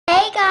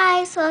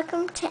guys,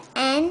 welcome to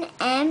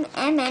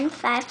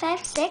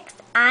NMMN556.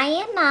 I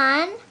am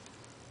on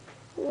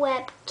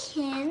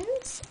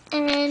webkinz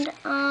and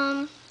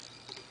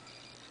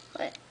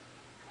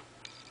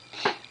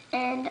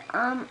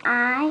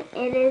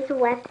it is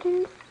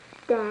webkinz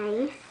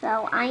day,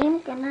 so I am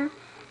gonna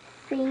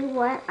see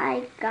what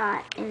I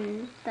got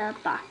in the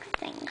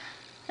boxing.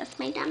 That's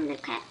my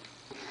Dominic cat.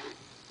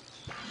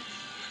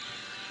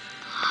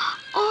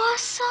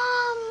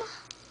 Awesome!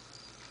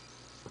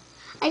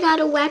 I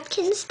got a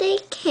webkinz day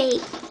cake.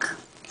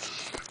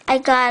 I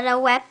got a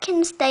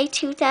webkinz day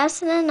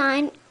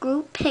 2009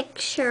 group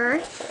picture.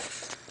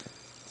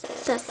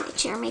 That's my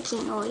chair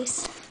making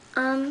noise.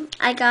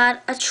 I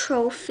got a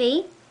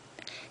trophy.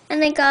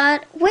 And I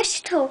got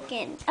wish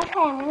token. Okay,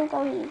 I'm gonna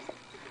go use it.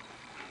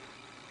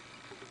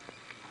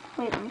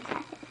 Wait 1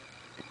 second.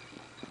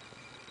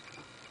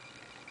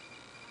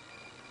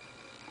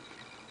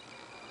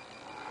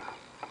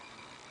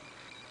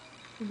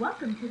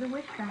 Welcome to the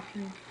Wish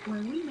Factory,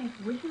 where we make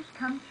wishes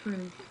come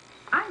true.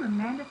 I'm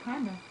Amanda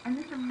Panda, and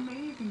this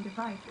amazing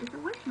device is a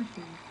wish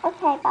machine.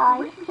 Okay, bye.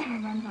 The wish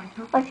machine runs on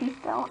tokens. But she's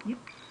still. Yep.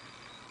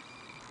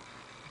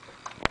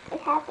 We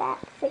have that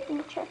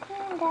signature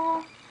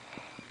panda.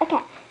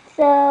 Okay,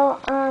 so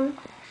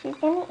she's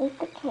gonna eat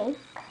the cake.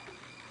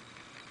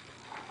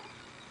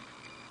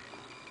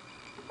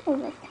 Oh,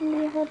 this can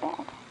be her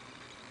bed.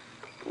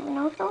 Even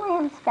though it's a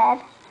lamb's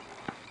bed,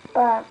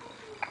 but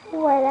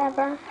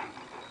whatever.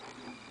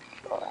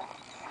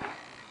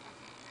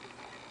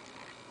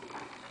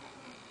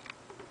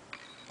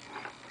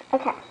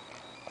 Okay,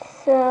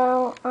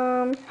 so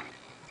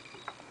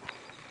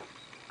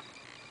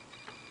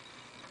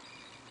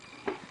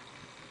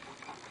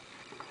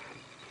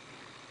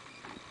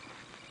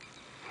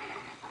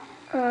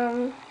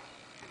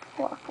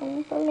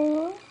walking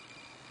balloon.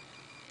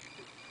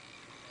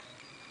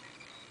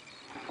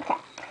 Okay,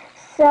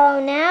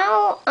 so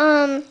now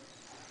I'm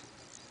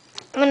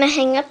gonna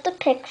hang up the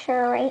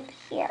picture right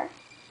here.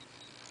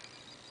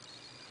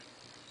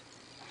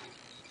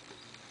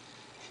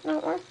 It's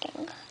not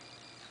working.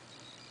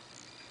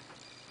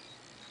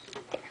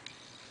 There.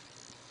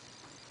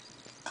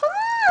 Come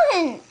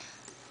on!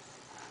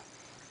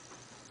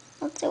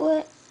 Let's do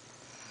it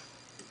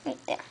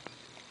right there.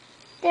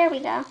 There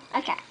we go.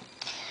 Okay.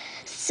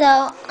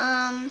 So,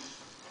 and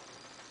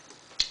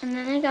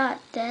then I got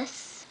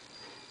this.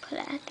 Put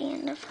it at the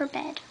end of her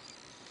bed.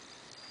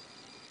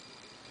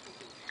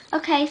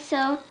 Okay,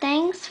 so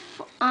thanks,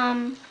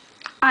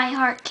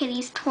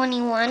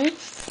 iHeartKitties21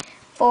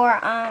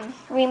 for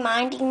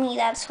reminding me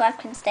that it's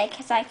webkinz day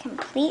because I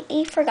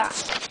completely forgot.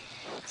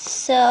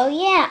 So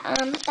yeah,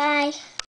 bye.